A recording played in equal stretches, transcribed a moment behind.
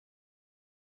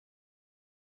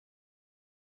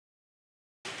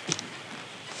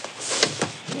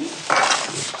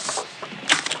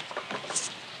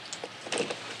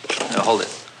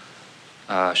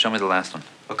Show me the last one.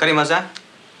 わかりません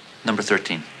Number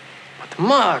 13. But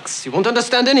Max, you won't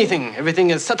understand anything.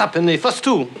 Everything is set up in the first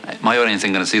two. My audience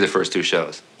ain't gonna see the first two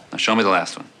shows. Now show me the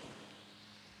last one.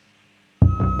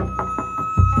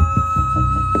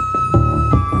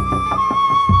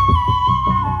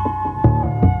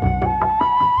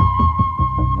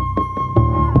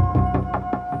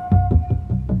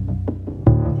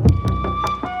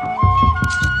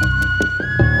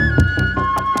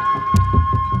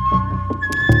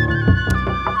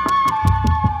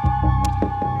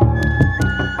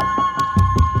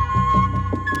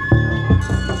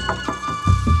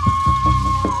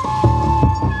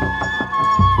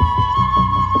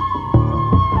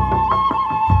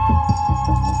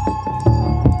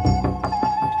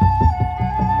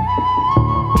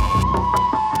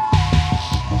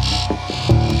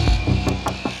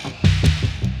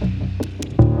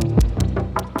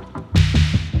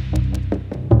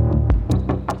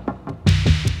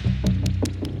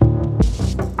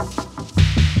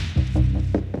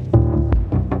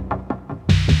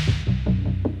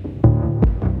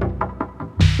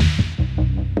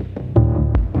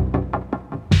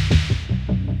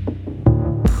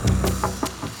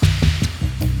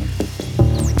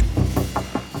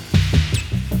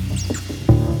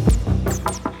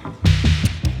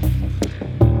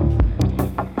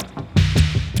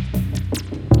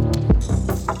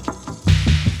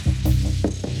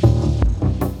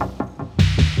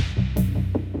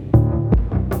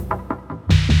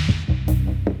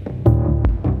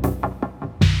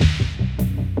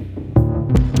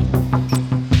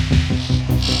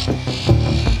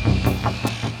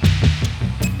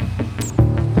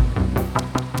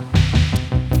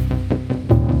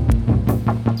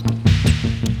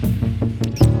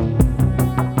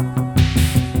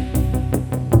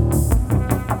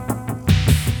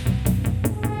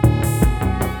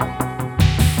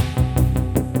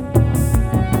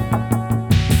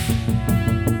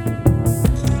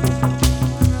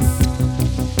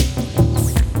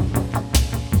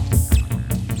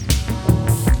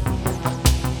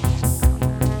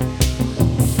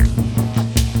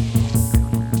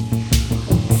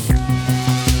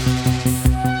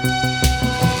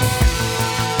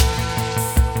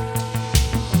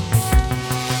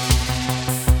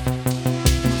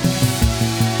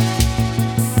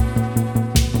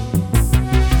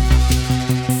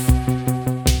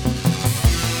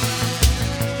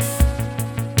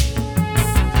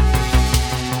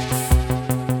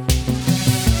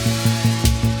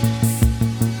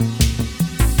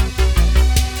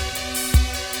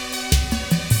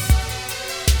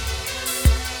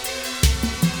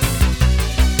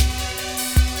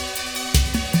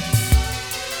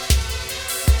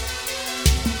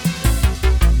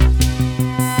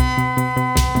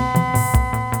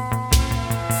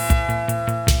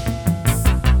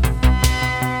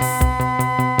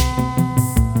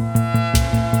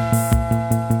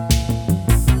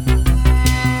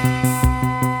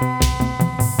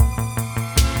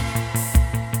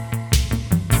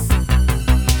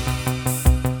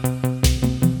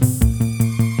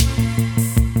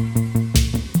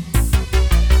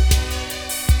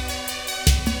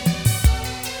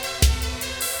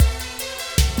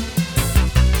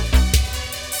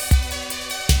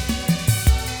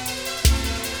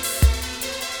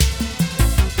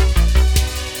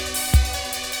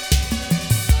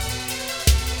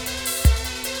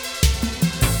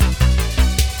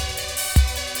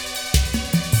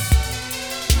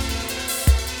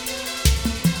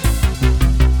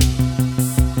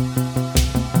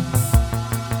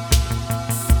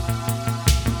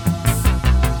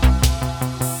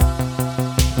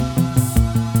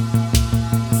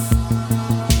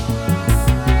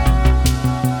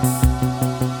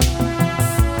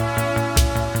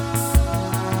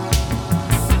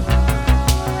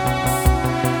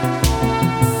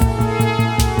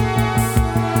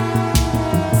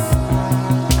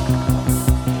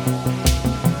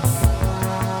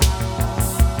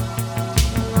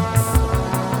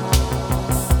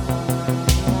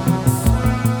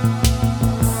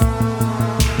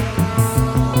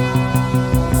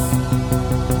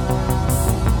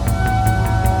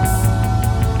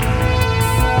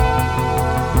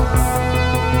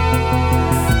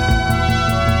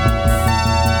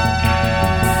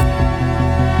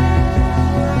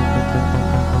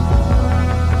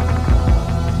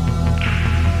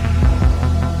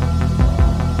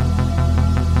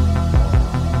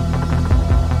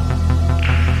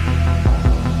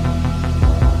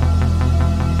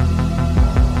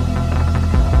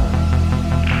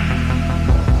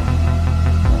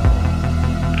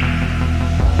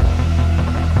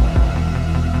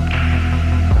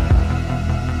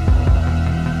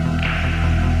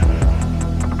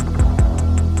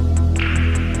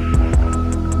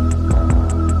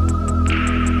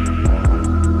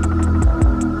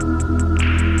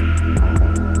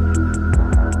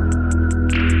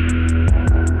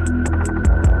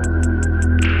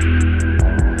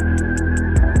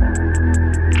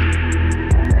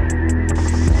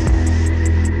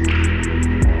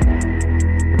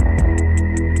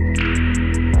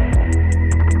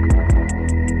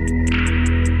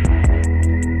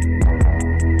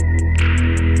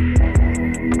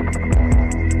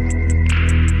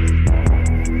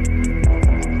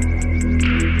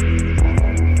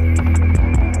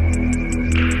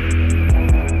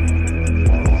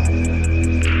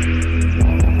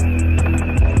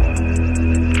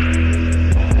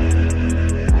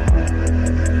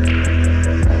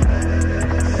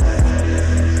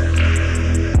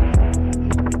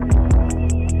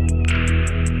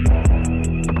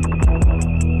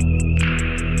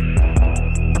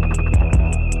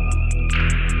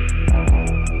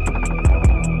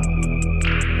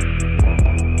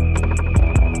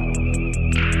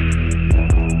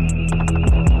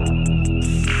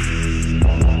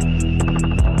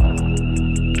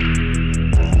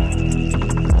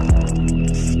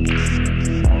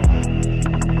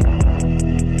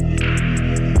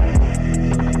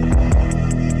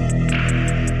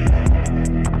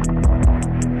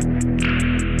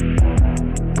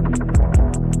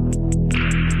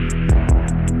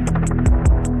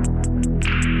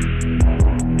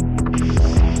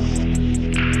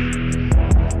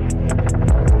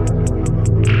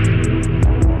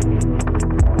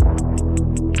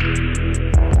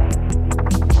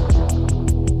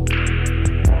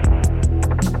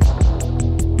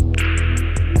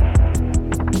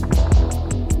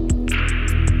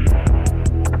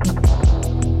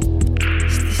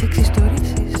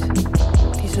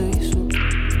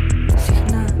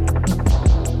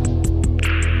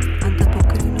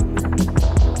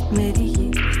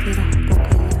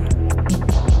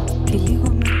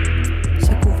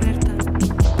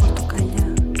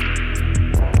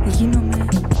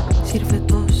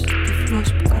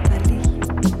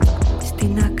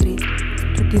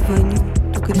 διβανιού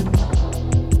του γκρεμού,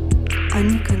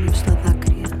 ανίκανος στα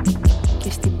δάκρυα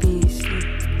και στην ποίηση,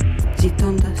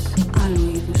 ζητώντας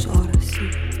άλλου είδους όραση.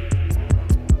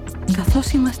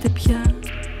 Καθώς είμαστε πια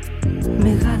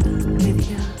μεγάλα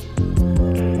παιδιά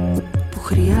που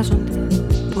χρειάζονται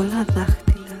πολλά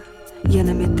δάχτυλα για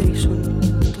να μετρήσουν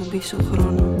τον πίσω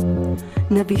χρόνο,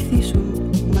 να βυθίσουν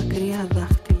μακριά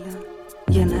δάχτυλα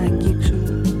για να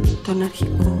αγγίξουν τον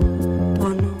αρχικό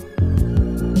πόνο,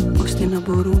 ώστε να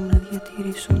μπορούν να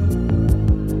διατηρήσουν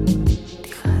τη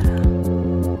χαρά.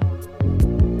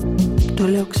 Το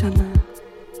λέω ξανά.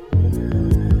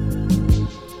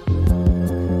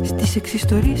 Στις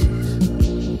εξιστορήσεις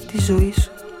της ζωής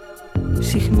σου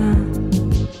συχνά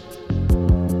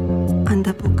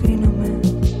ανταποκρίνομαι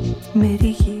με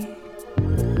ρίγη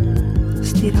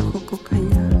στη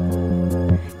ραχοκοκαλιά.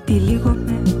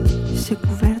 Τυλίγομαι σε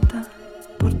κουβέρτα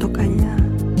πορτοκαλιά.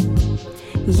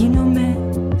 Γίνομαι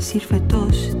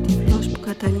συρφετός τυφλός που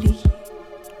καταλήγει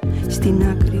στην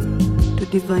άκρη του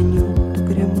διβανιού του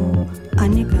γκρεμού,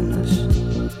 ανίκανος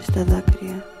στα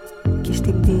δάκρυα και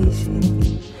στην ποίηση,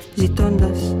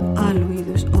 ζητώντας άλλου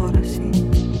είδους όραση.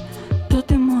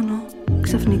 Τότε μόνο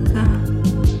ξαφνικά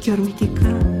και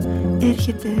ορμητικά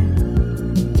έρχεται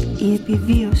η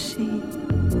επιβίωση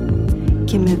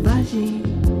και με βάζει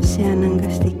σε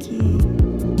αναγκαστική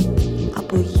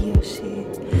απογείωση,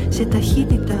 σε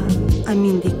ταχύτητα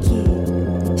αμυντική,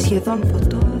 σχεδόν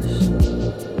φωτός.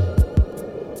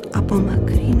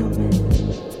 Απομακρύνομαι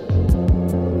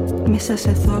μέσα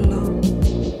σε θόλο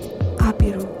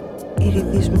άπειρου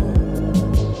ηριδισμού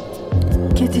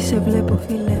κι έτσι σε βλέπω,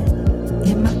 φίλε,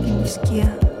 γεμάτη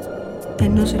σκιά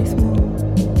ενός ρυθμού.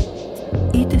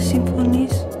 Είτε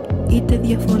συμφωνείς, είτε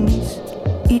διαφωνείς,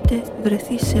 είτε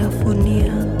βρεθείς σε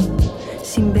αφωνία,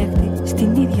 συμπαίκτη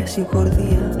στην ίδια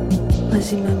συγχορδία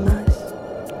μαζί με μας,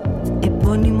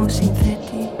 επώνυμο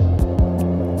συνθέτη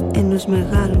ενός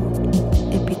μεγάλου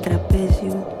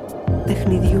επιτραπέζιου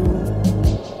παιχνιδιού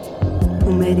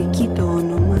που μερικοί το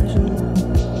ονομάζουν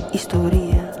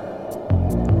ιστορία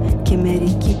και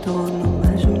μερικοί το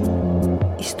ονομάζουν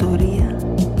ιστορία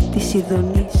της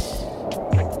Ιδονής.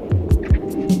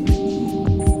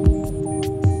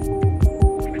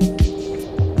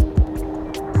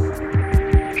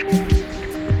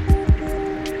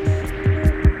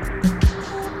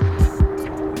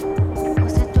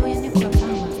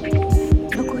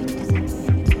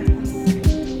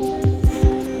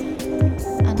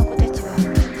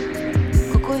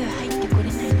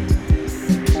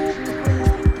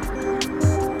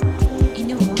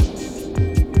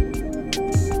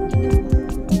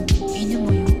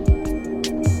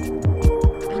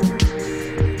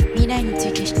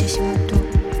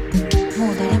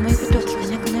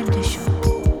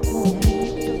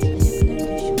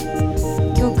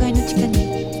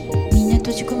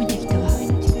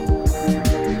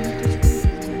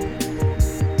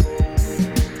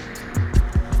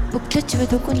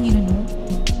どこにいるの？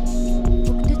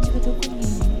僕たちはどこにいる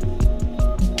の？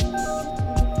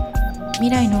未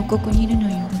来の王国にいるの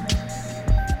よ。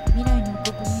未来の王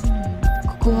国にいるのよ。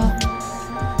ここは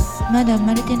まだ生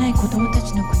まれてない子供た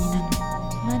ちの国なの。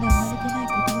まだ生まれてない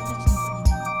子供たちの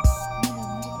国な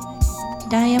の。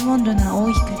ダイヤモンドな青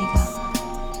い光が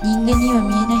人間には見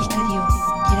えない光を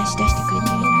照らし出してくれてい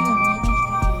るのよ。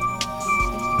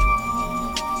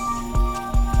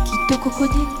きっとここ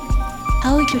で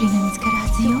青い鳥が見つかるは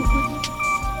ずよ。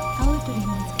青い鳥が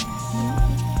見つかるはずよ。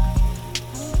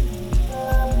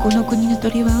この国の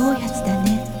鳥は青いはずだ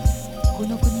ね。こ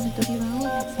の国の鳥は青い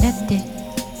はずだって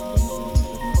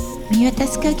見渡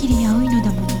す限り青いのだ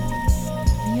もの。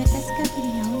見渡す限り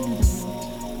青いのだも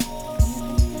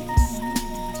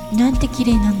の。なんて綺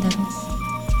麗なんだろう。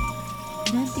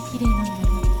なんて綺麗なんだ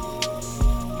ろ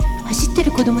う。走って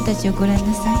る子供たちをごらんな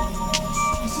さい。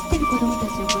走ってる子供たち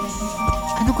をごらんなさい。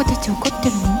あの子たち怒って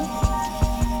るの？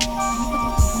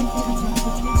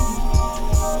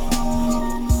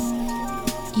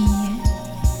いいえ。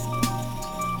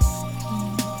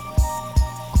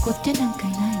怒ってなんか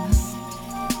いないわ。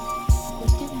怒っ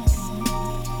てなんかいな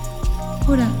い。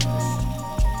ほら、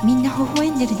みんな微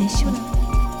笑んでるでしょ。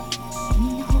み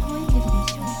んな微笑んでるで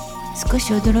しょ。少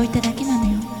し驚いただけなの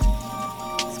よ。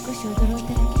少し驚い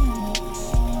ただけなのよ。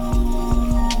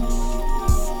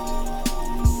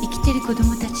生きてる子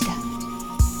供たちだ。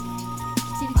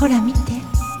ほら見て、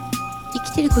生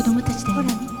きてる子供たちだよ。ほら見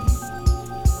て、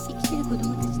生きてる子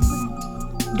供たちだ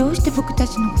よ。どうして僕た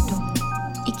ちのこと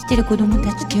生きてる子供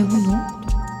たちって呼ぶの？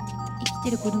生き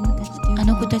てる子供たちって呼ぶの？あ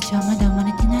の子たちはまだ生ま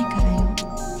れてないからよ。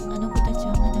あの子たち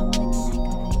はまだ生まれてないか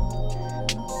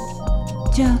らよ。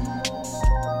じゃ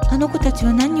あ、あの子たち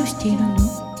は何をしているの？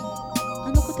あ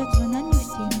の子たちは何をし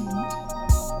ているの？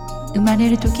生まれ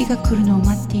る時が来るのを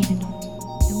待っているの。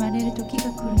生まれる時が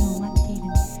来るのを待っている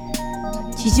の。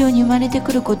地上に生まれて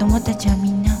くる子供たちはみ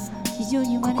んな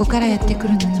ここからやってく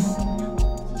るのよ。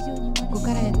ここ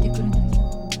からやってくるのよ。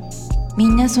み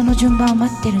んなその順番を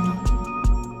待ってるの。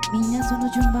みんなその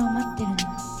順番を待ってるの。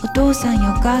お父さん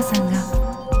やお母さんが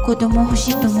子供を欲し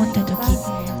いと思った時、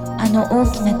あの大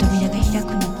きな扉が開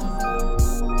くの。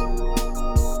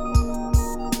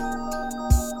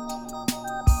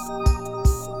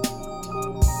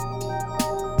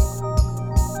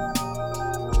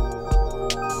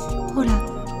ほら、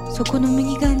そこの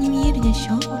右側に見えるでし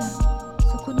ょ。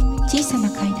小さな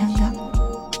階段が。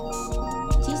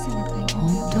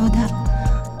本当だ、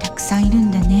たくさんいる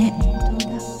んだね。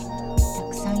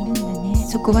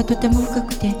そこはとても深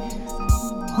くて、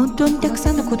本当にたく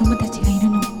さんの子供たちがいる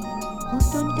の。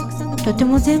とて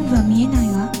も全部は見えない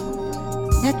わ。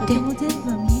だって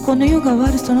この世が終わ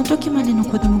るその時までの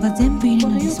子供が全部いる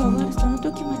のですもの。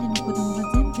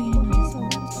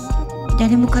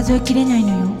誰も数えきれないの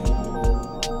よ。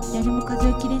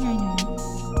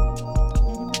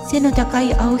背の高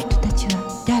い青い人たちは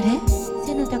誰？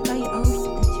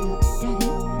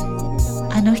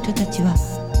あの人たちは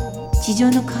地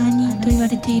上の管理人と言わ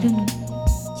れているの。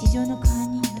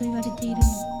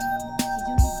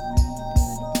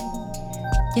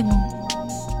でも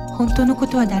本当のこ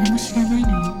とは誰も知らないの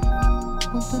よ。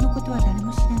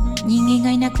人間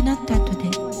がいなくなった後で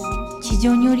地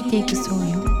上に降りていくそう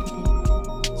よ。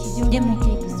でも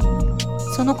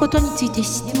そのことについて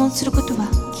質問することは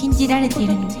禁じられてい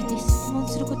るの。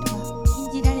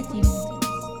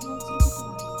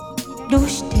どう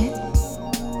して？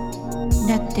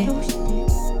だって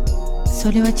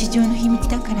それは地上の秘密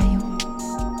だからよ。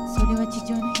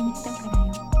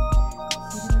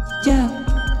じゃあ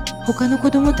他の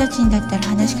子供たちにだったら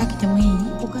話しかけてもいい？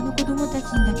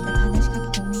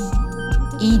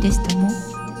いいですとも。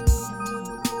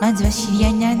まずは知り合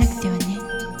いにならなくてはね。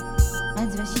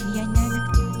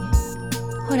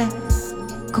ほら、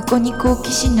ここに好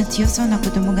奇心の強そうな子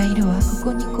供がいるわ。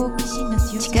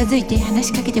近づいて話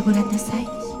しかけてごらんなさい。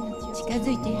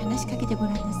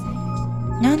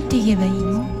なんて言えばいい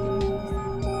の？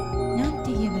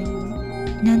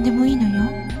なんでもいいのよ。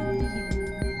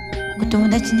お友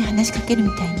達に話しかけるみ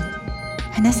たいに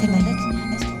話せばいい。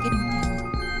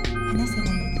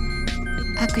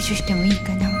握手してもいい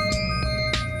かな？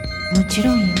もち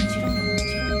ろんよ。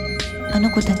あの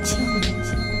子たち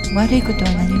悪いこと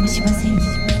は何もしませんよ。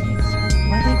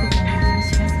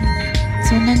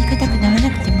そんなに硬くなら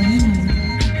なくてもいいのよ。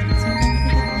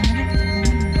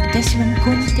私は向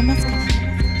こうに行ってますから。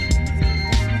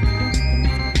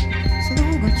その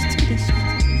方が落ち着くでしょ。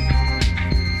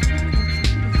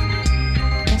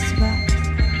私は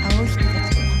青い人た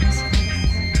ちと話します。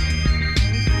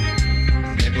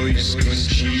Neboj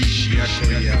skončíš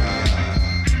jako já.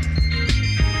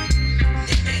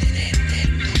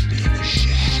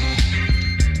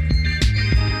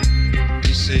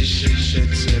 Ty seš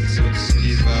přece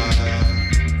poctivá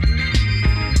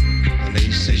a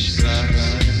nejseš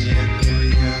zároveň jako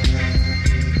já.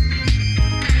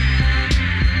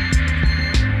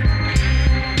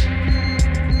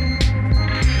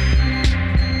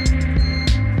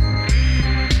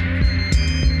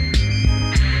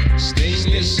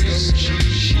 Stejně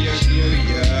skončíš jako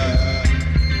já.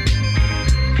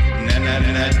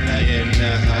 Na je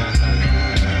nahá.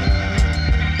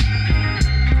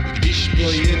 Když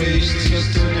pojedeš,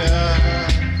 co to dá,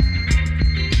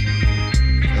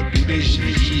 a budeš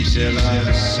víře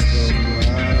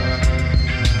lásková.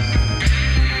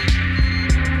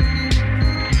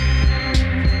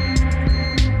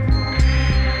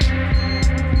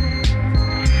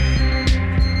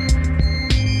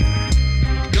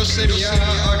 Kdo jsem já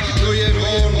a kdo je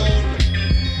on?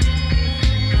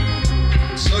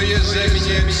 Co je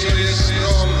země, co je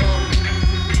strom?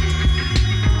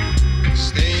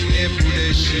 Stejně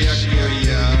budeš jako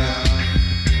já.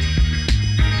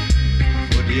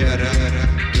 Od jara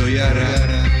do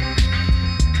jara.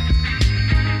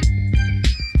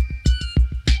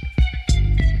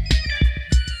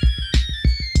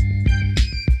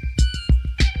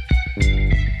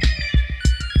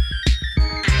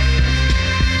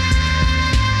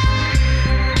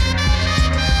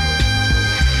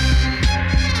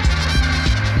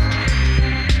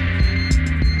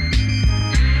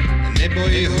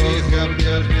 Neboj holka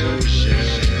byl douše.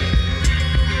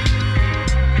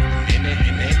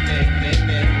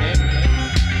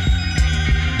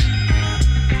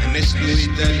 Nestůj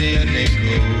tady,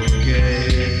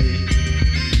 nekoukej.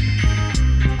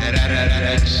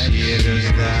 Radši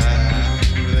rozdávej.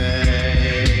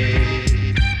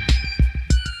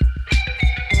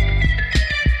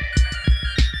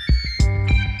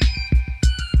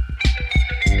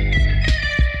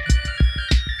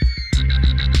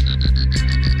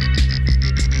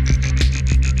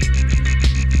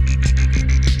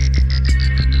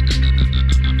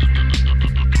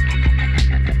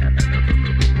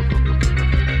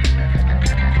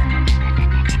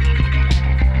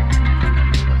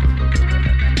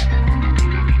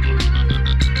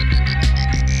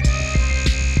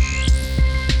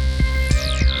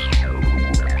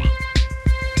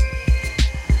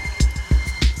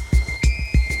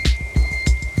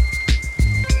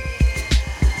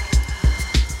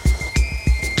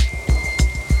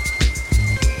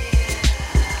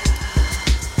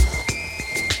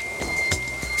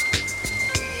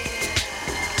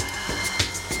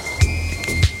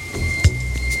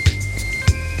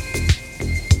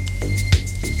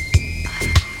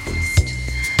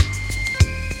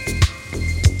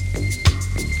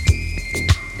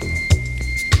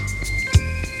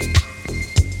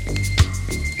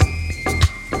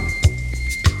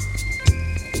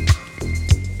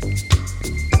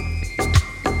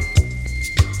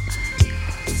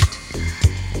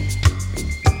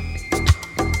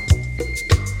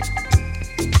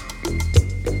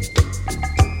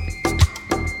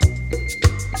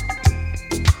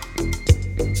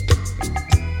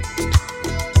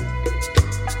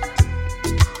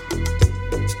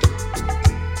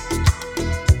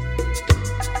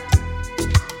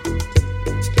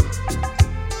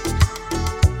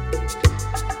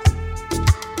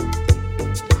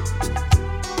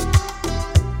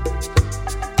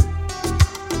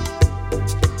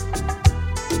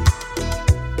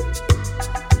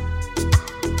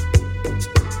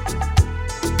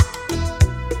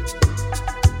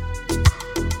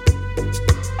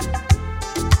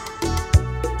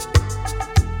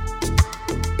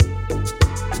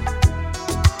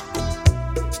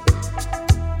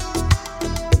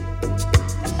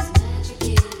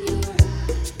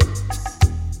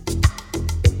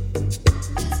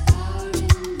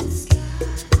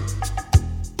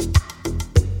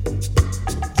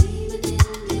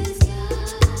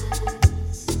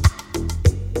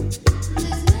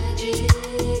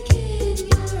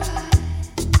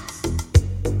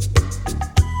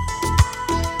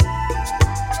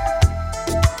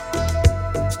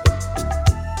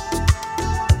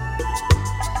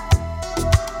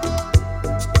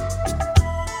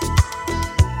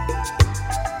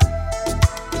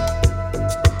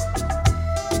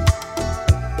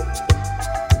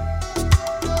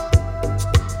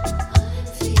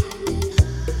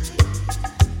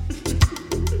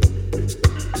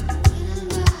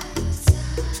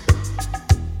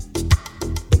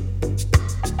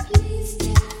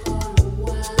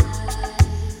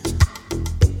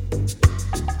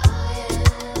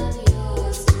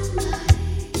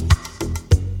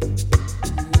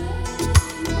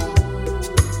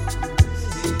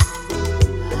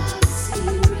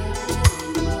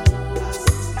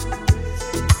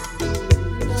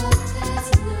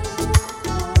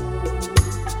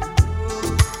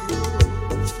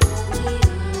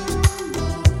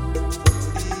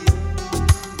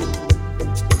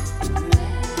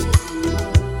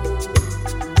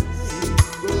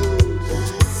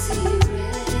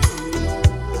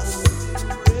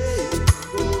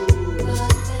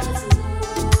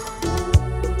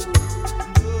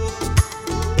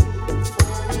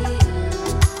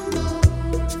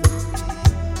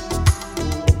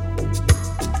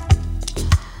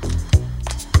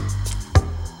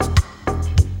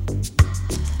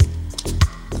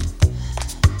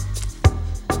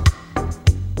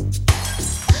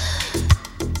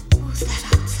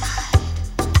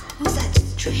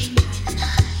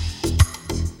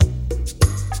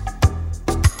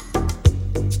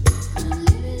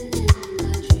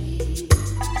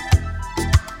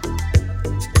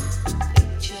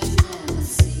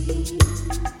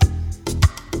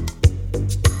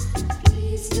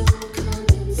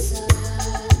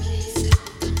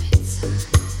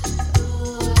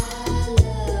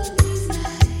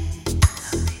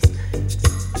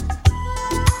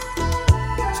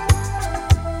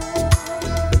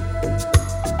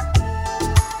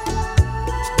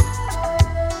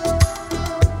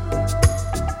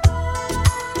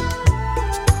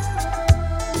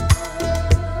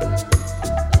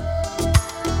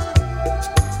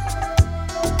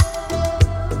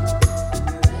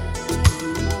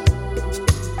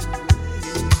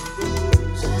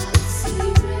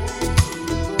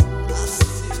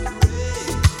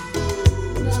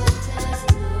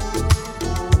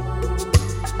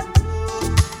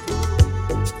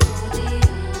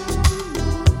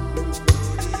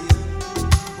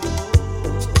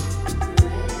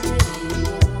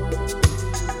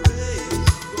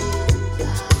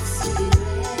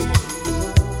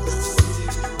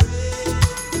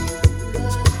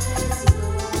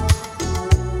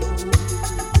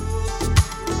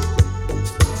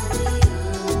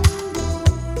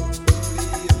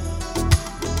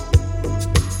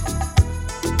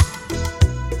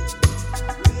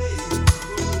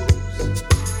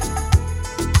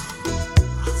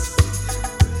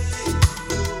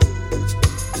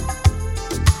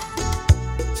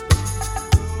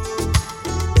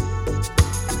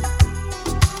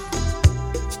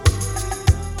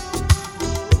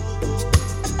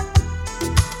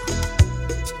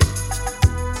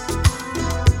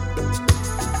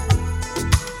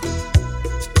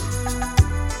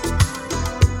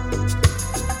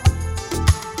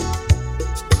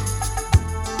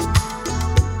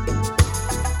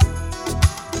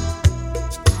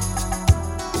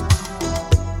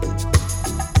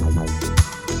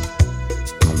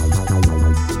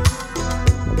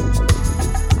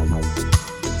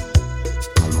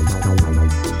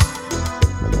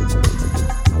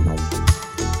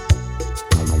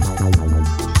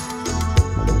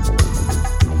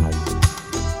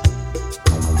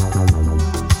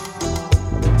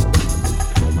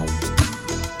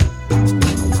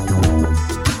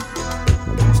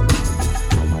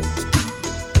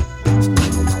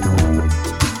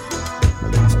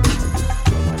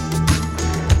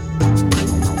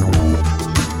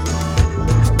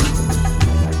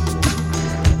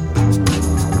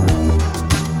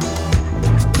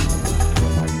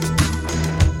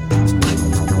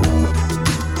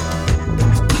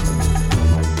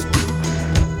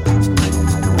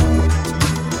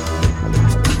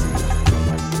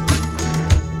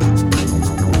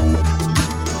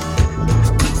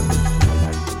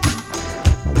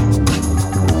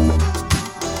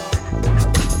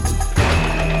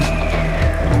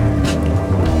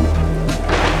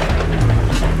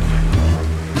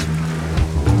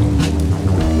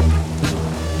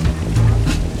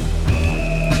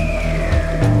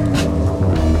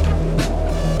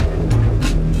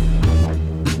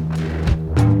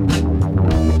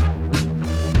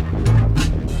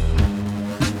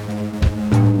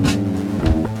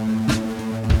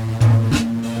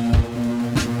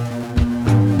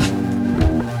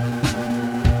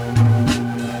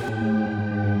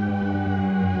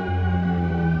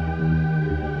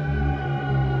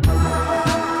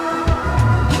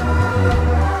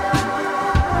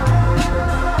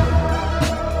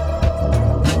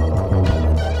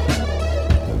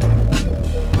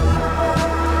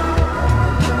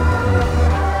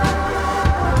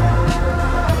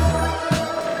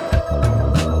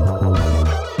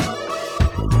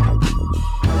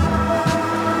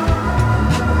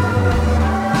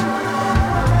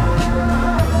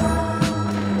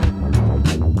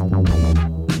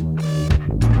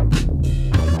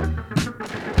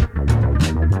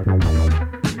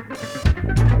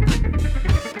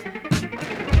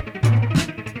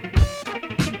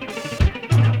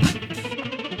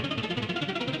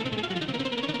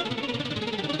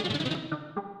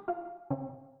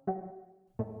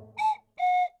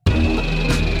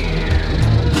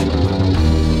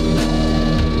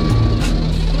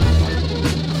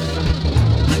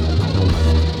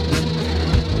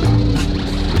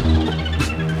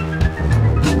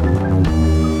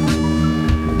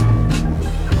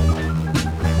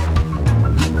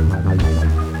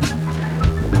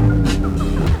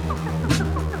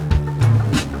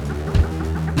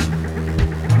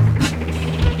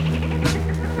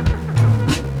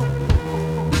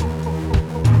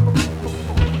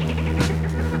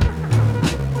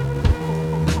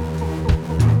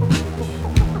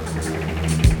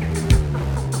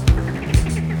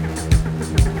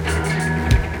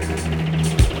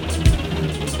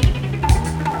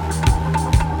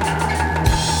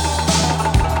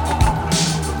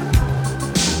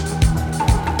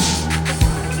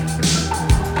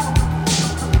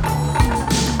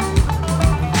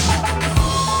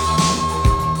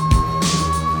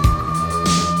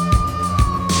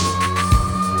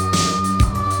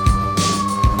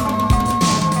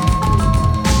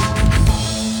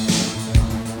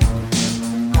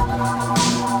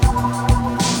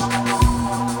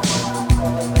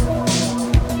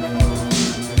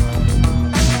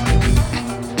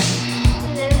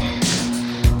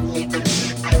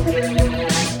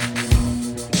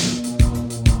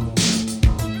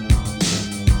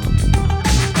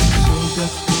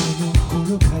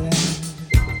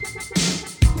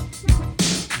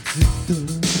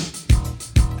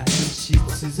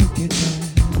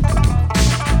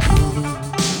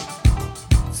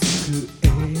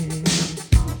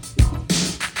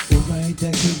 だけ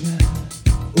が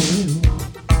俺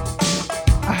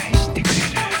を愛してくれる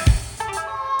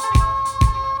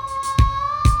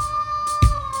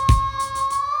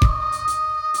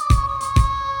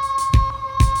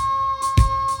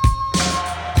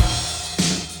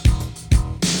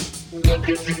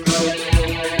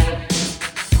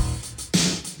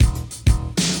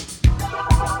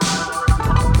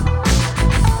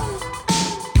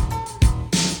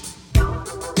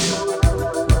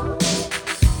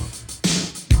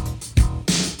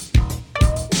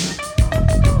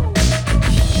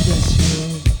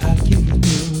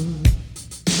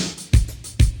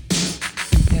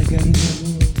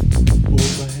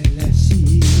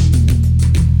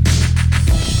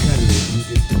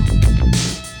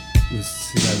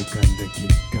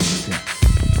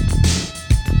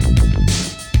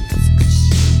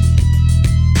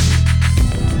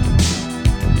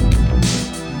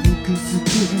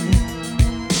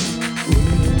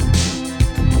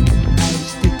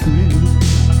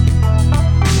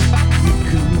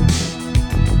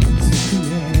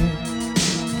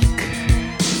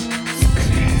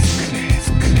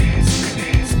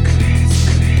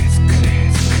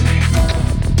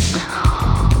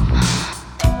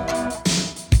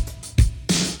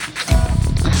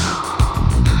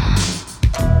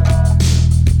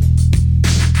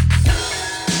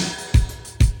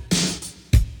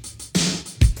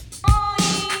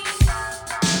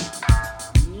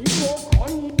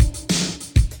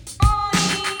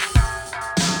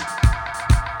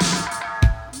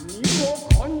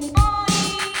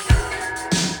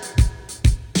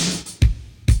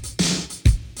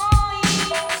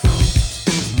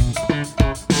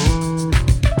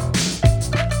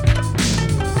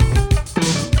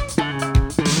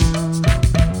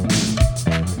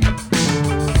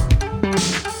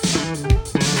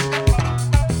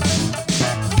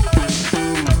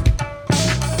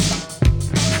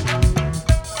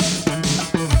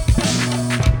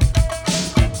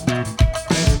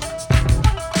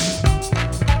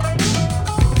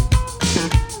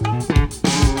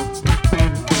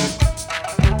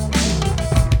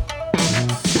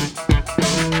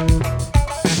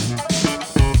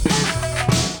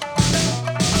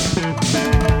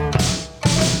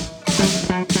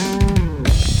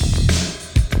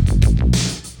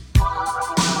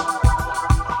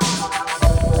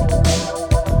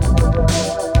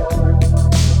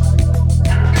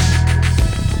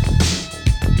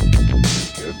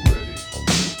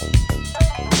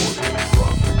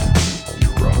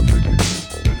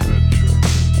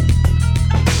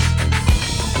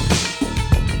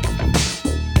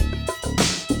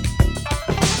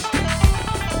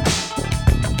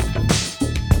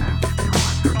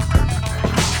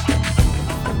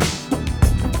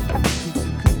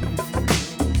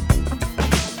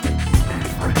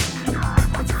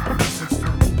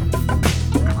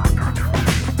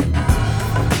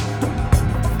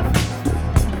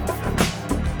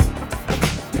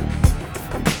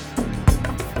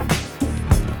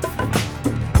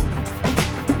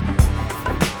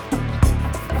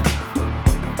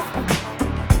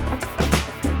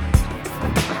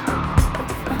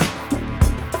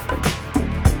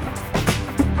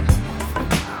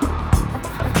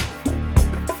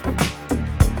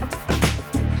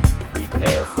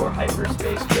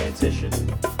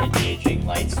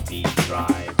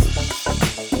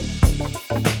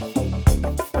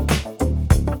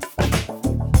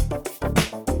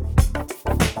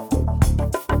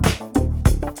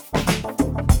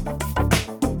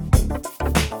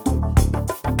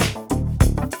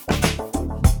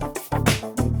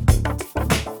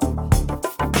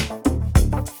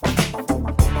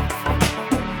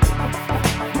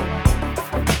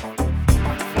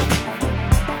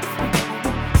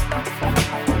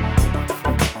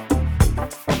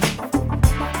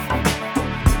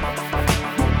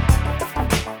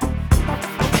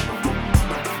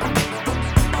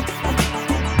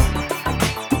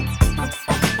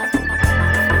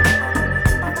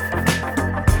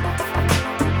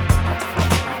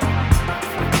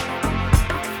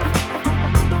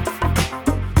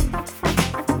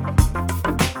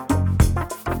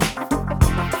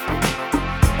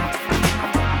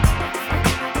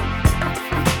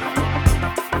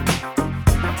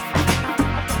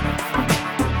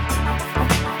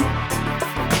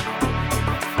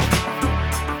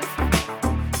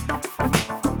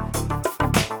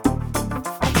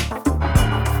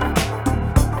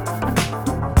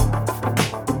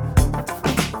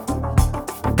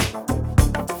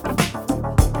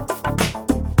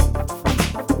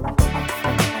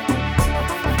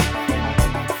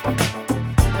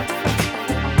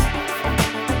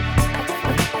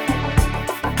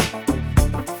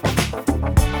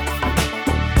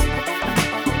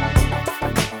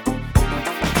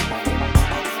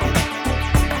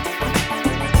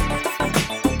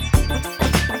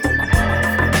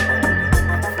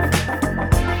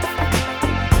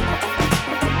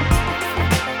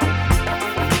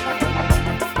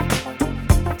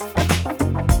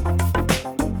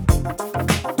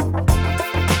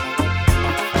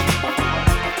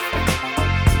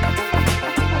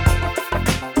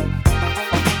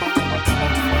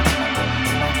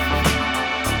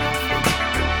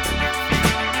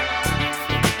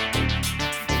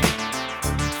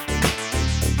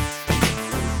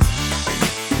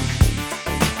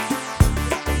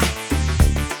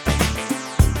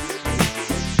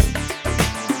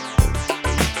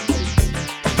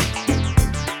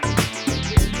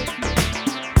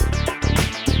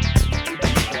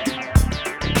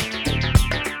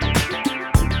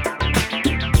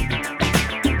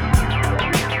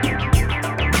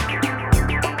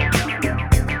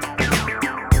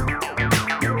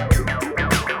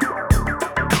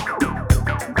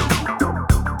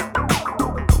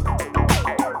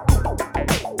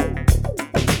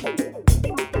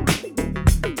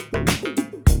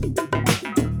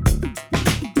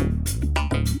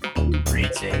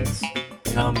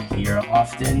come here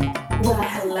often? Well,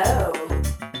 hello.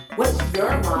 What's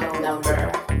your model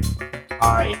number?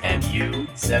 I am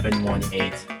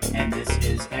U718, and this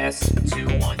is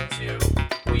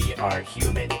S212. We are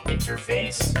human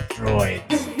interface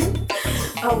droids.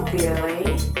 Oh,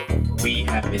 really? We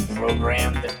have been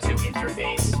programmed to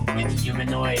interface with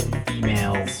humanoid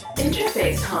females.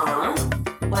 Interface, huh?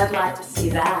 Well, I'd like to see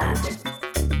that.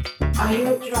 Are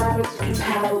your drivers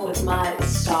compatible with my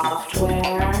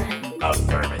software?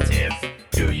 Affirmative.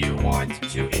 Do you want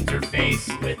to interface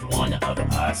with one of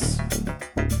us?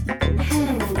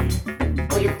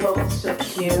 Well, you're both so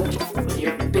cute with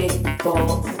your big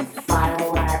bolts and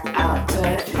firewire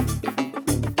output.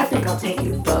 I think I'll take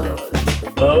you both.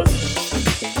 Both?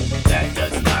 That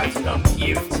does not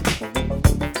compute.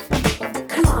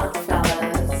 Come on,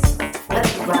 fellas.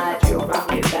 Let's ride your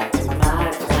rocket back to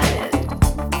my planet.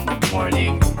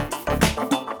 Warning.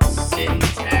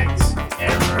 Syntax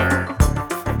error.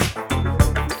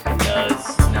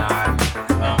 Does not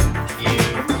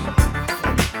compute.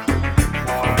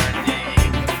 Warning.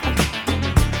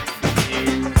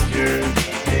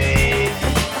 Interface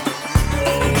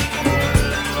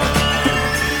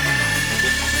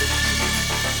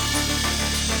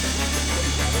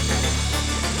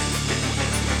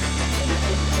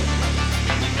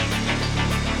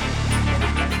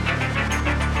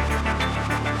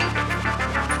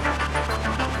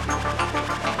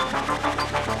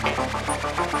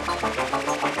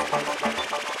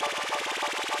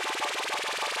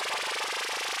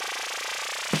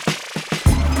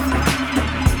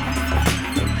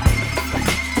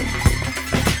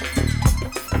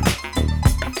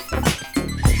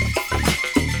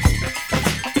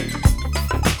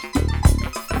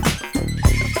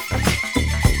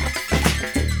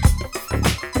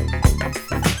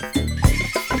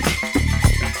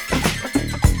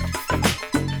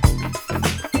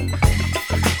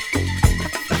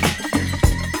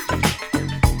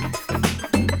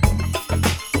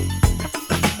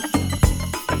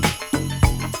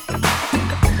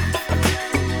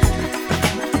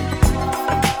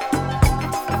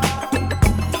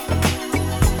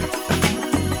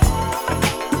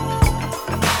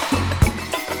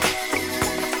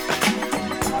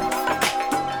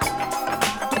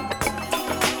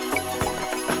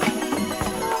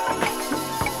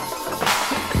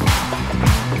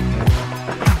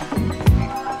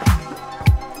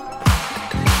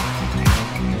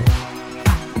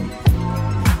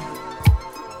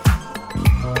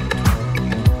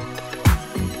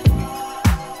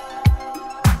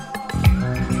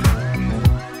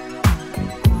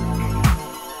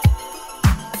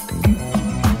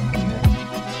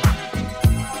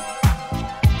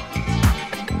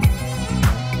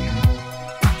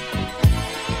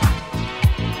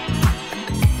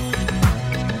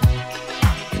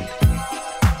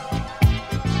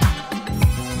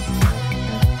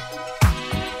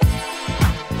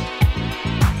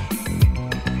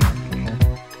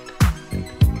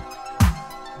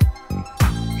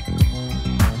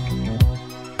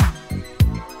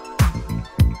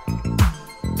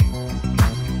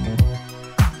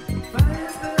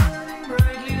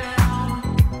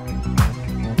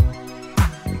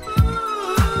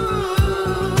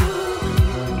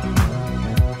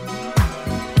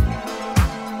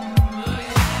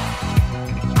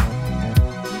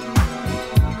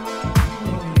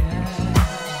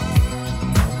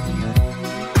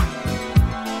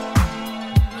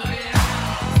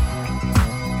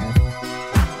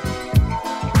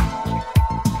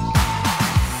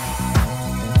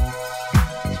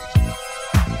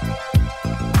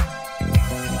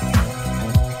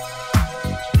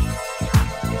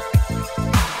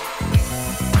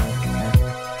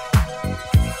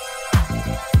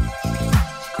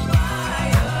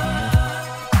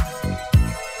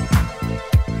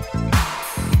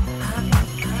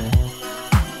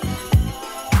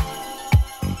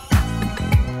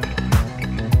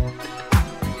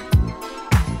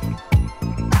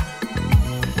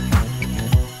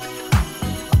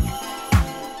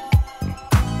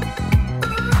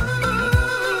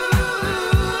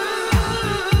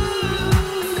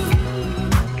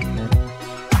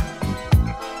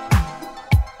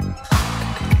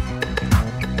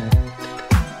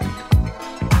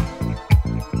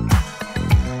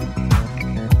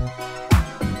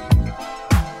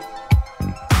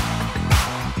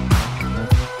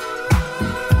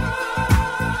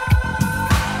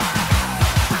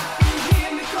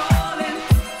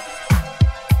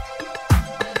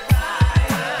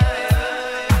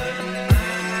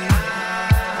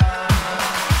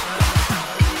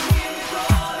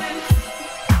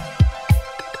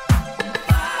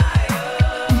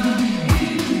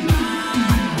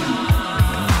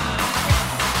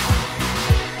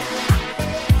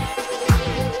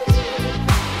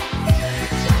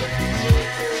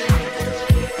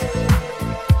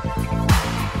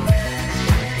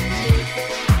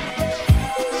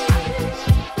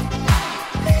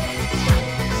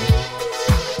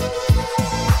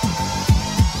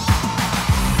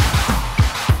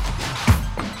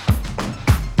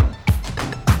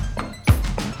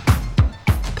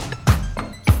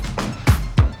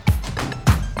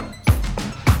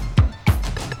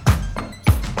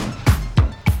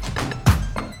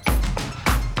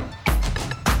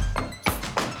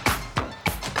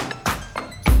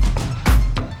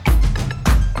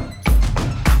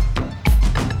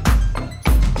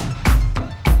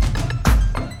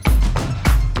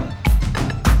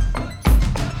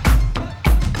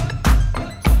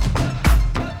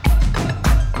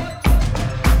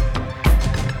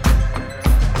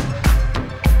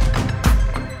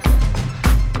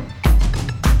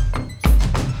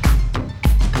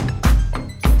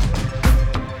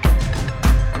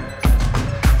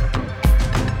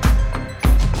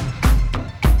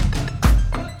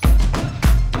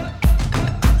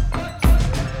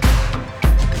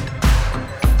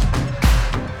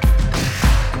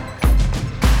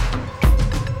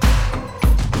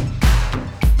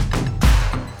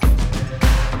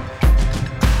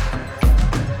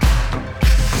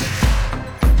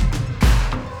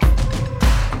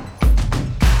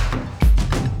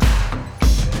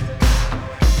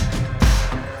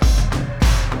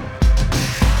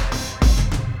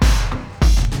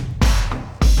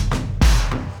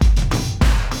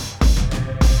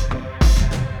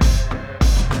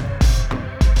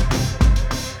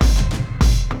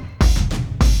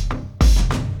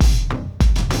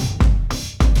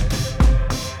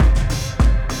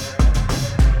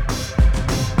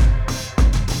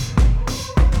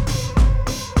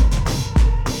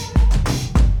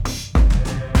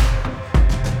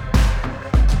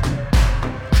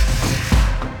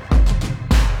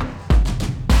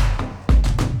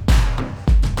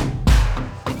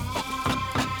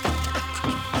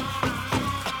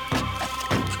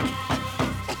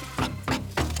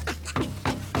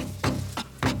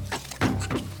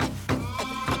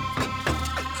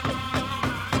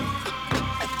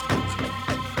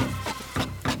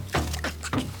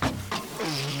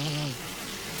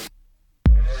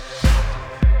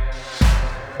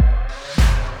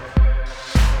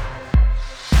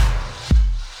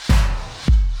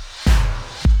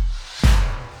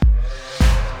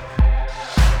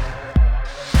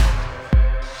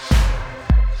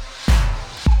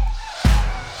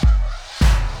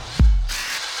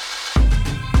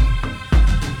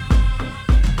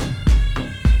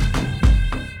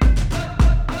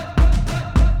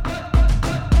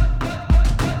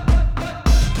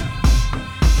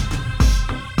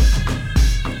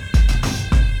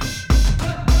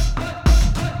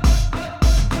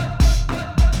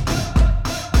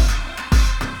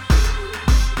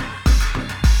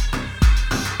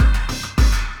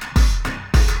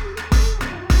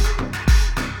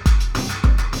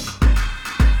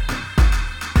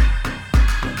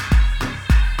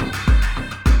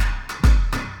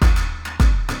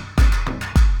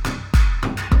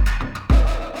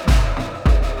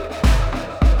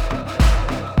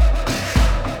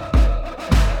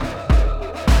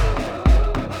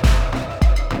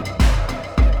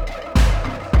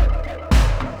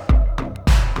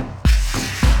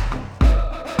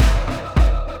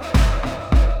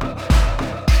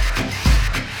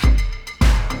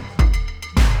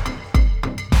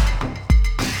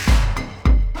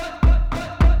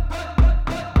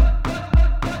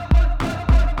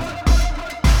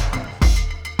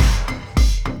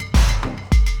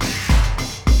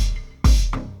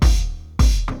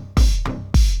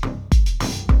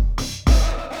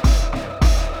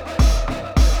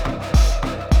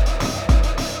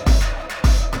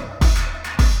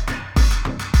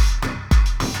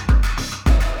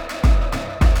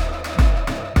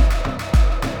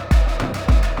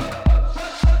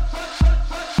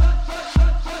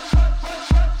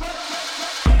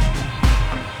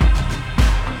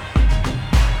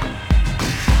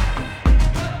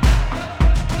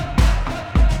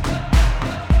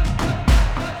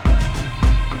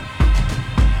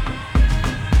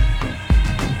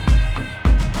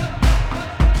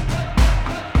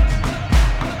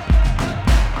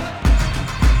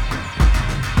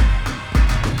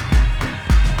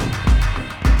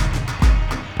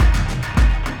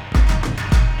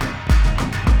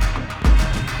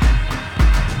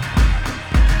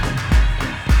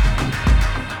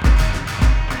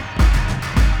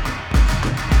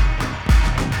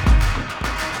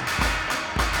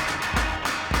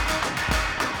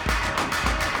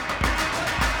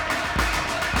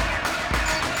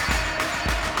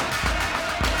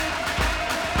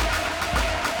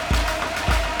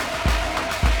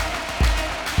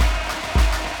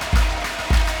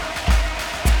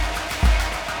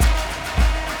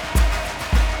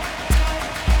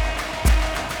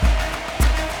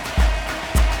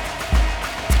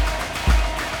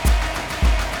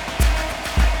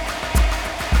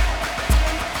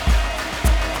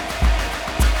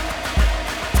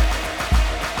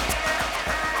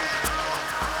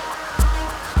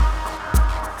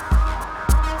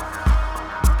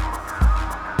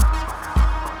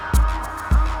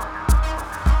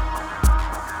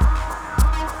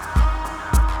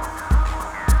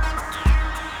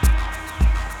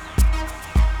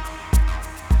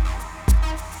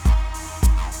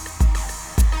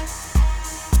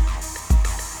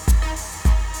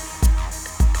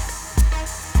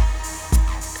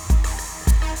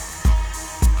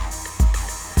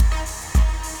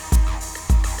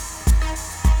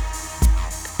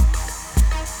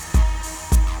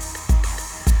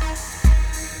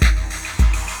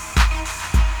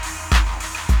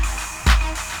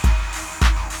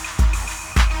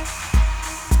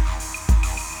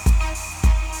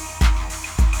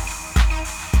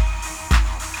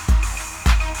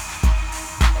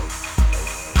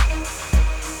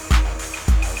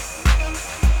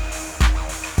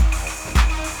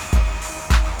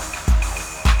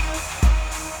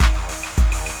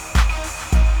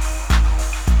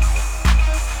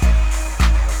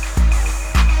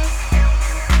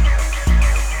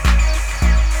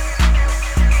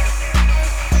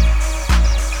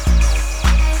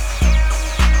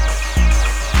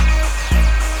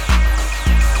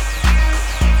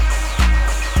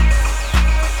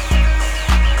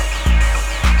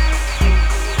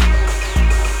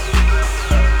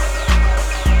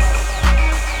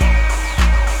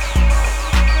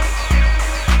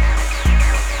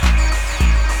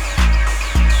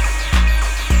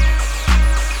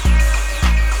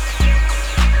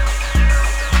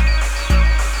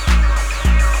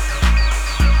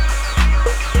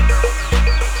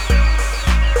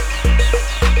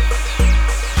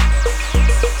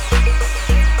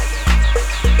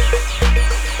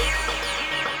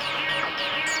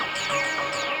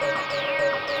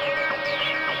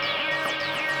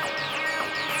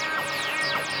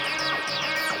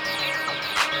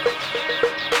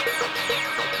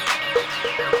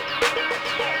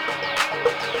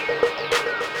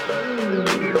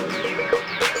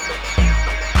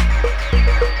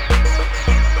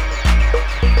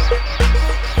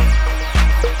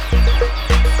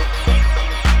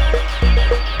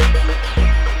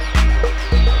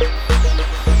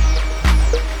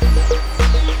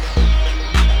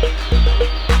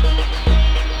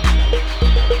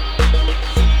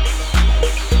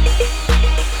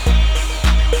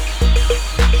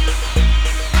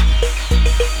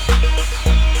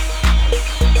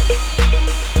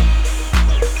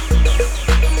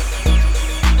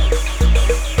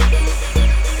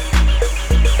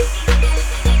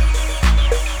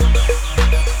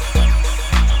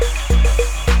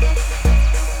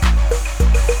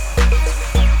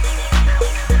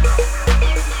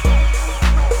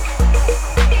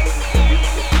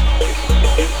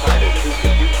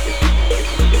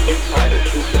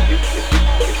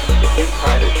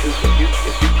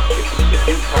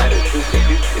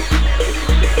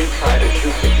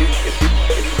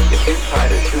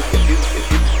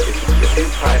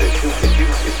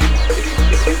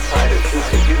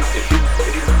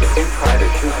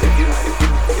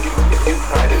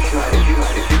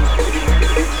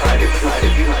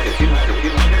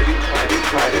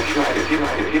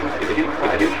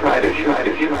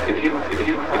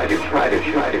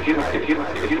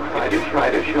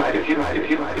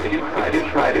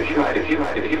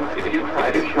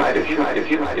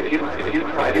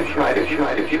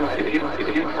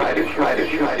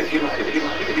If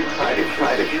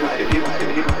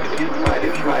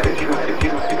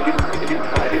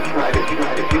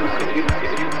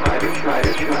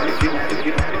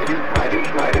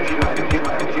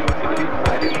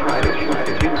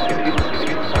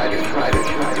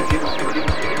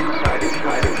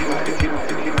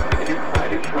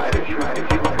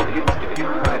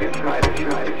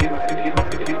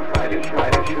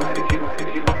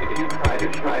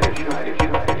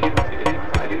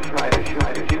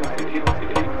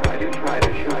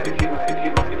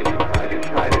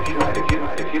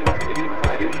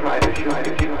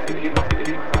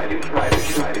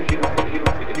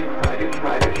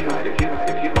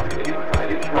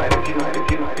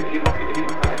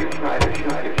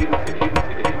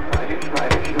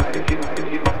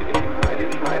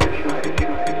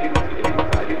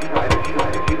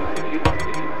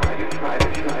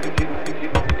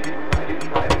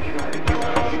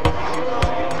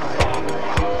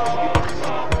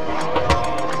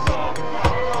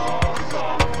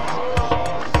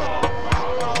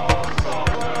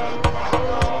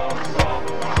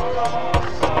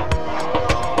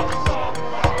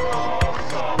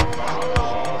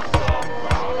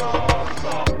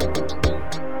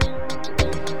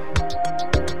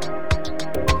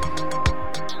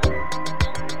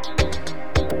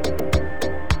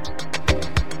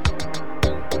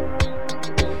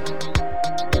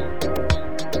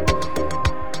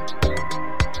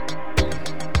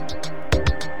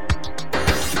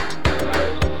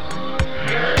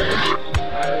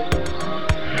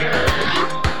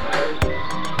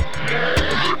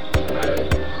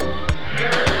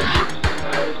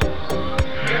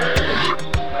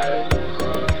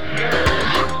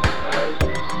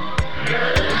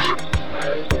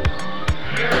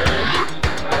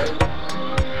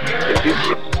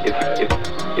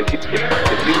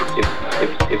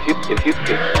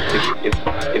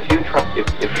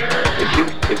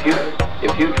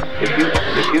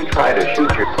you try to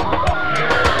shoot your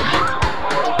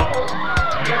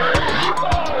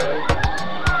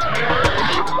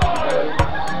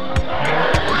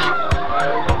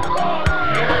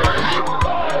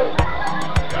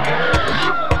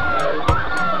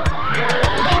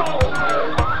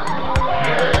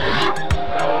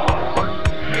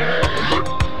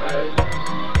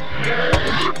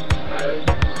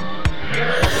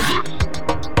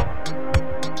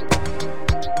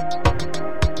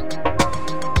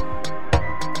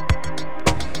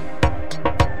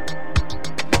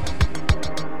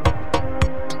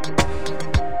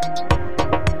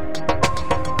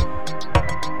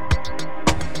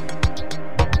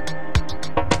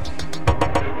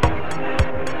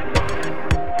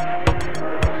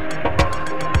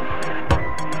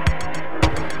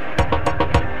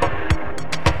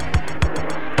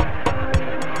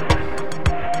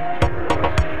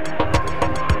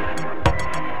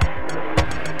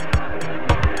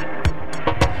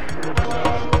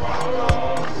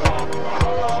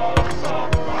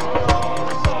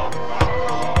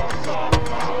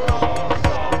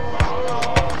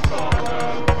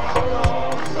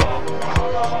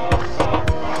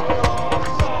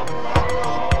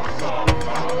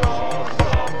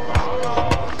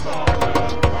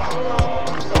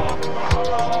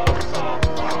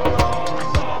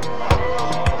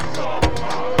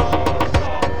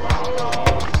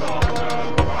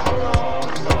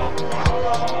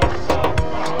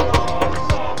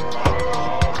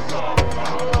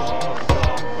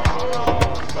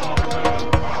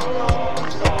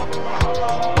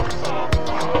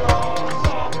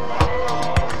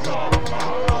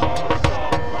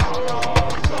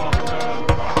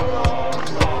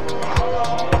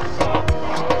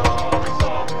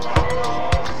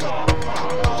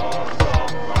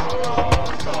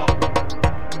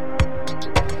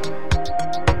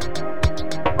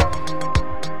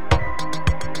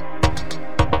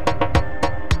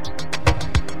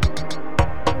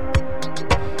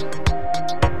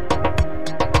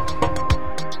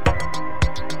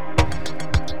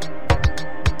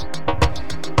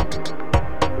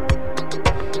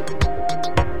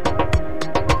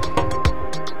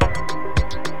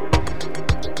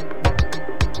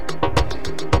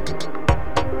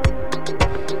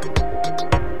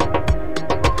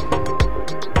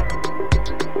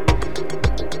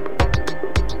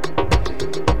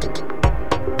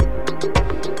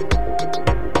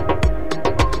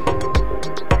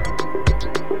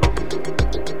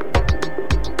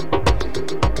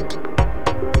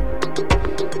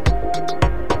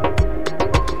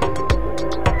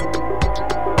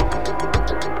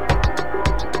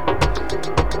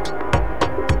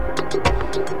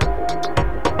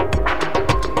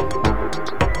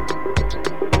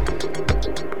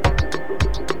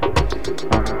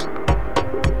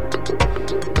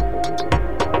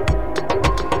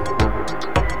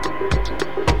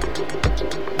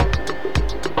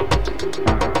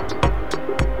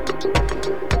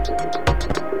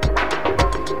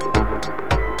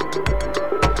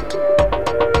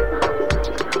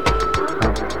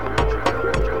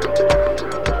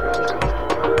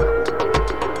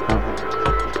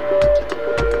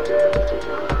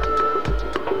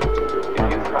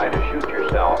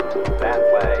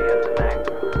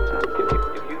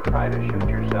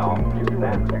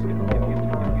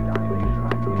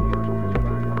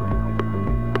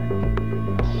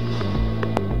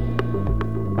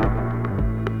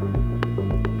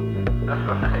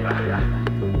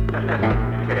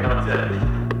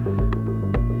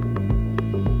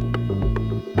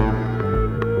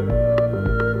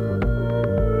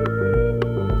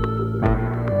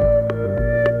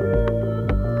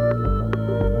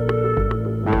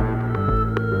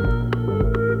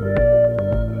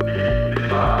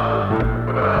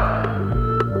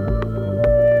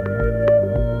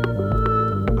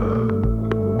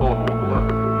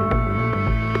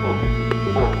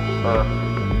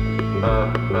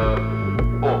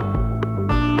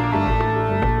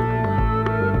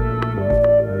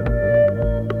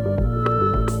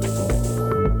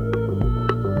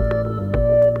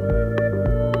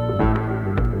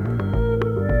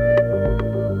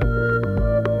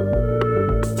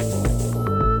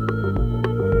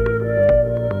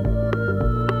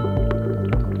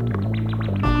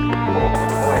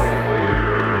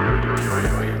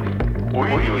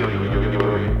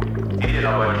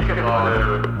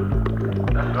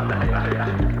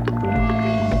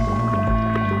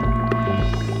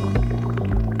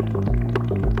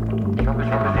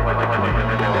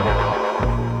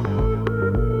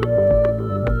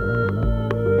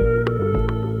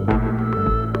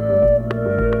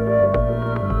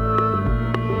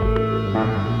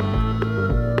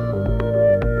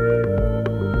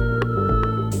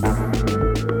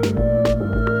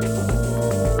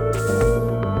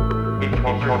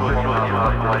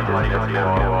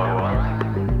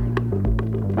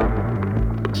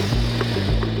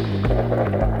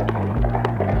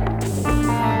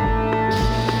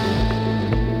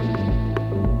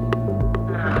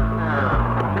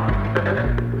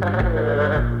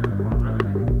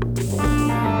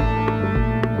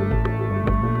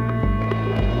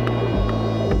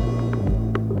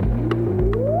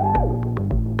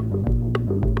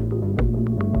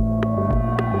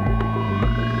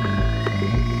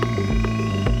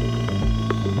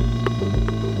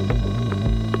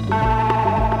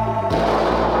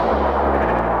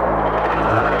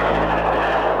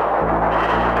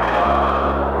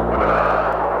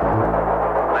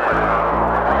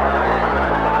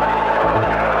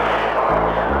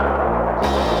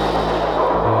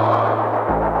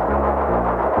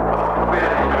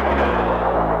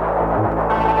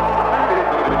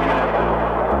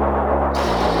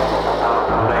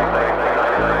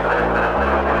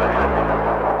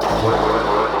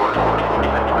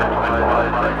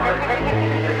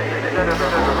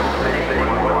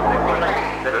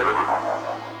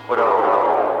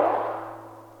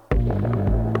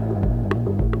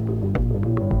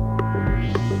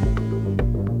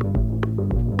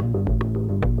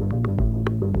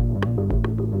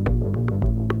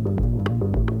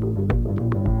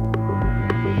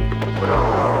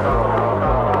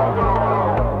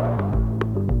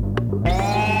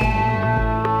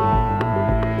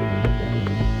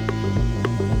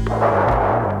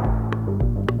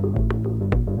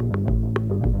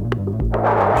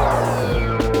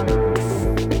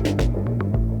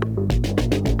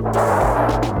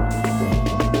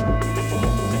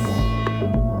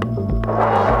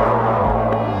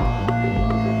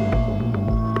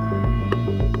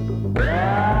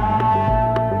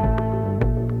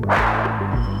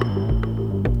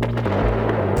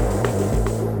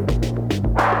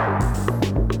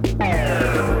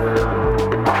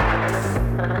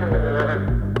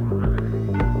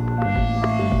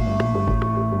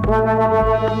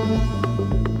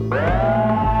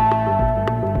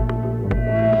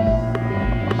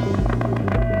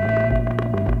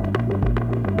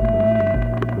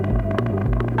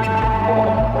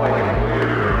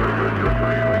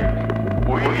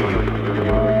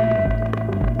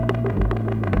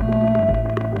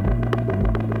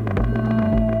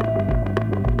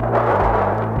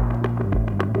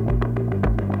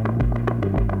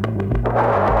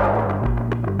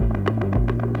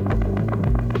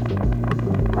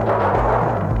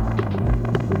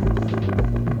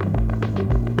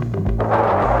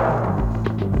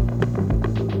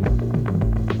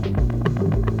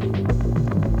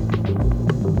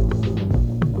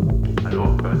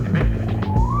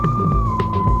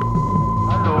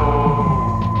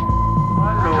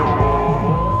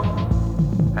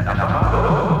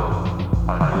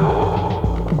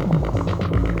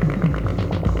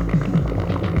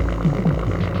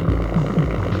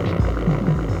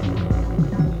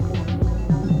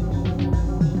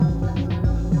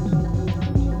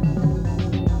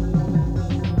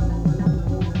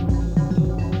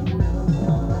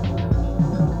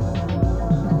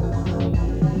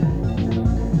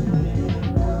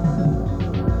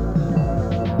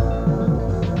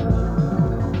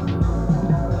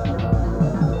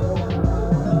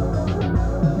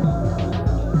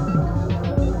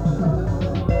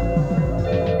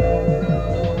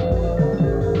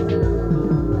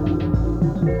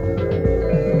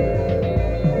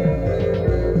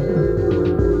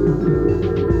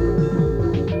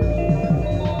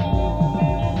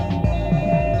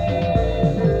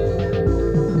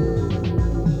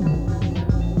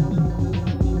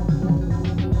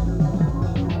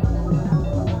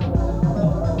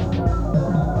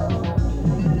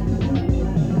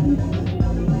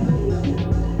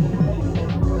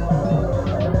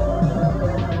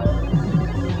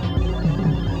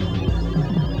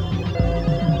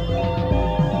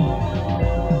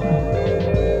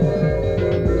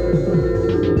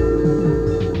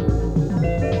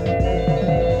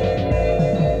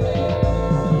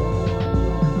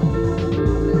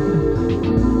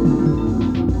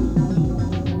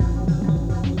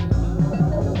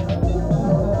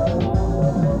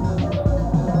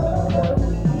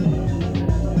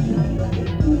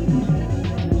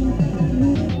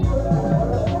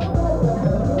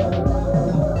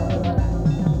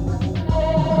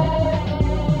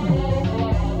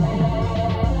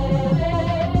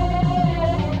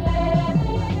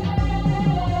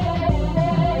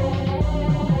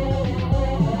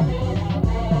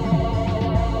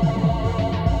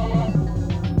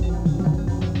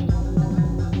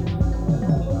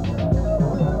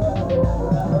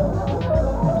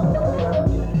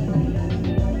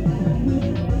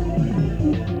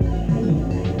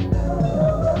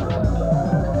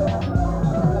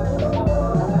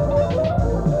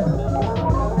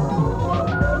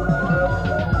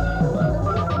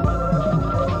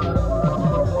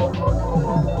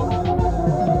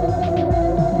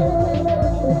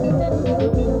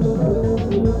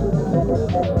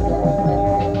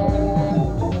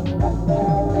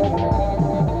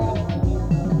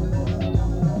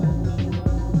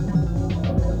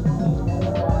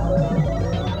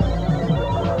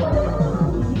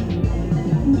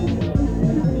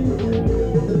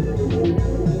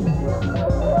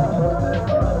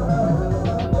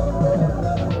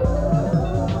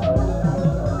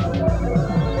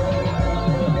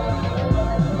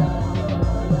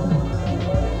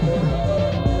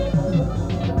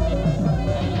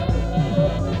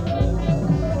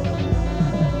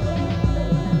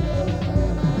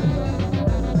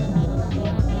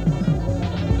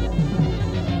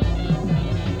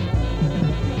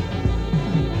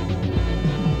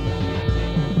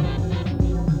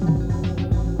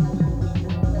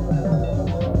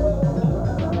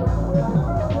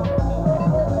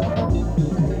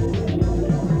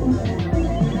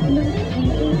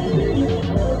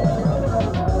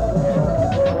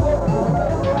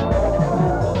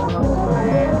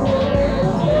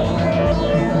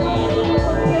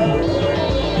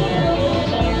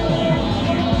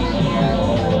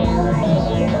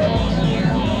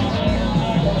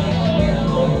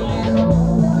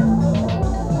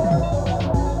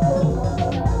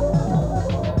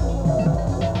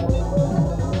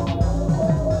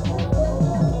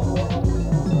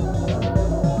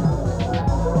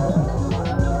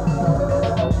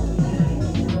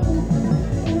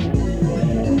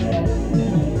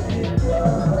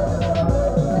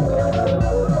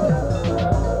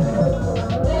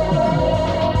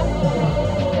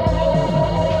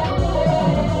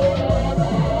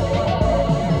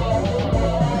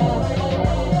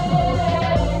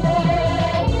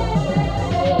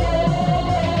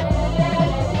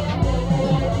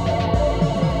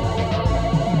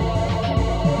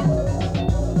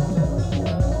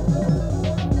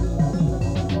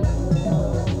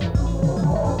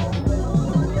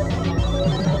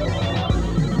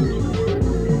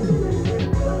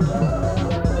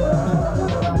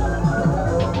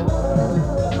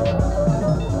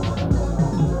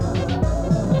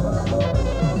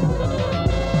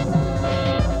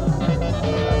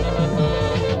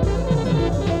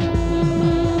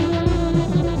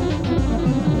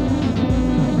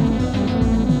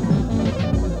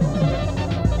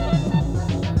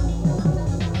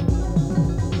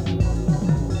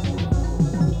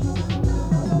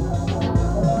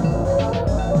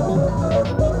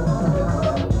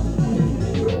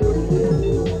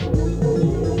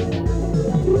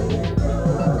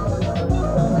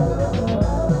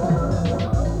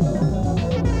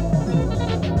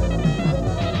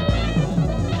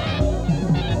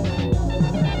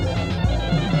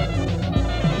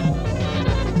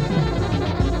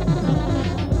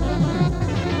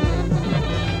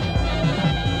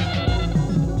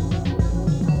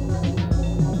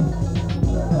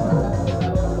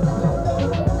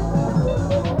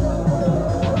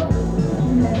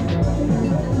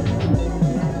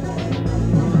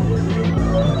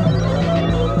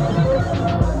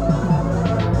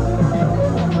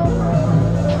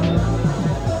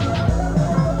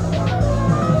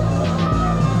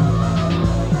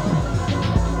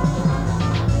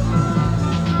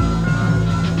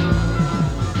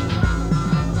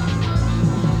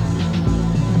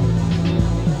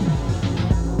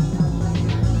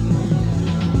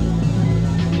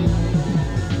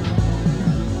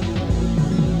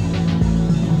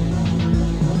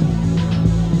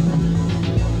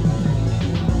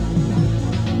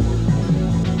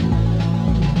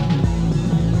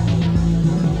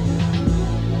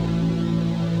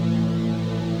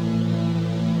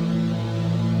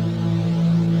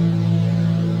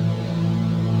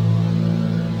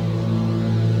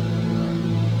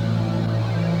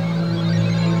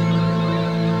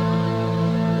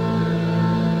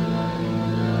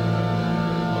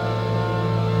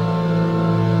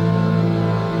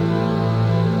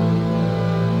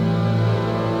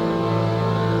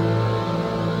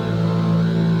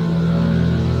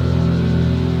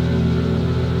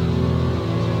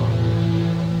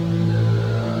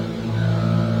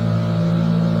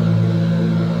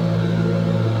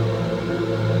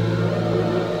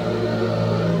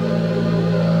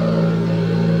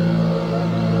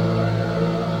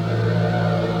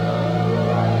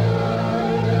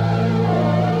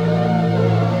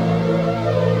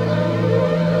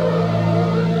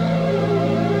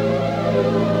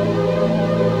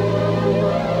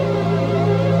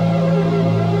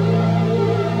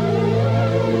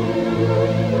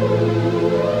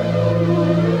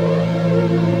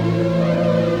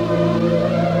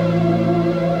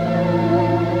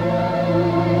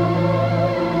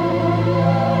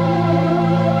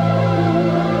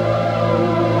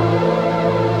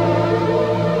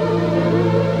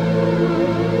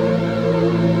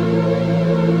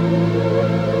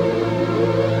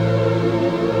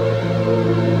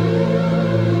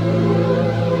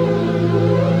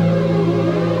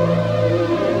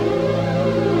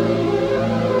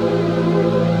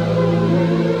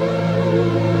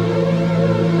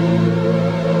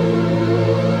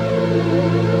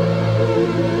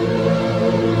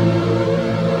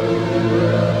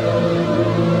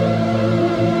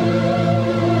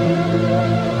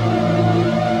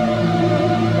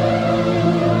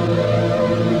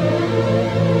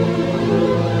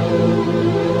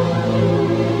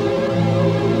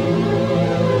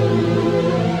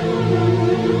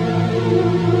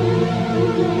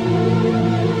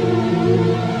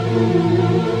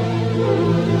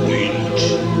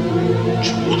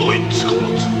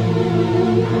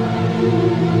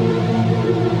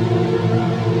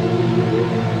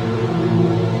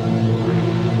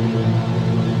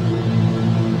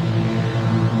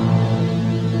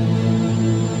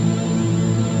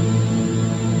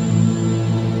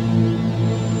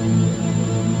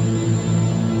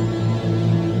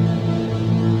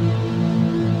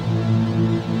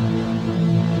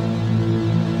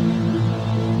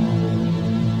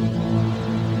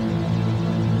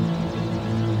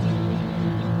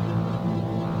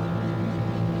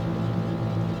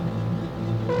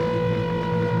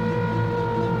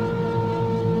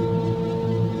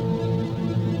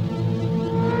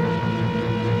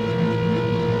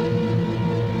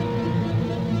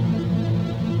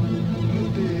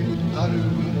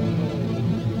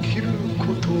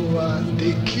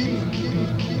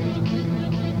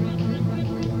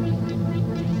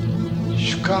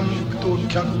観と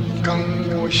客観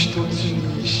を一つ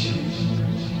にし、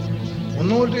己を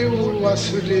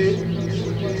忘れ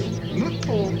無と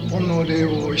己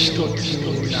を一つ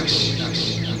になし、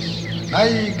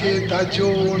内下打上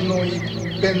の一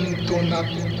辺となっ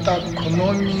たこ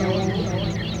の身を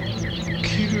切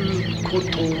るこ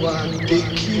とはで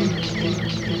きん。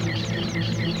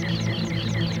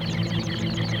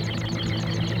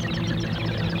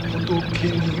仏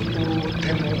に会う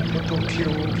ても仏を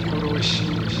殺し、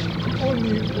こに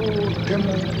会うても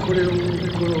これを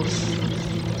殺す。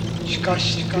しか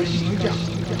し無じゃ、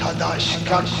ただ四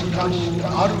角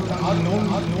あるのみ。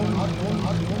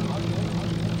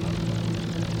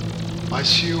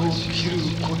足を切る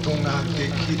ことがで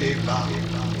きれば、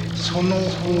その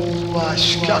方は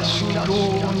四角道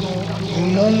の無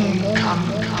門感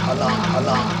から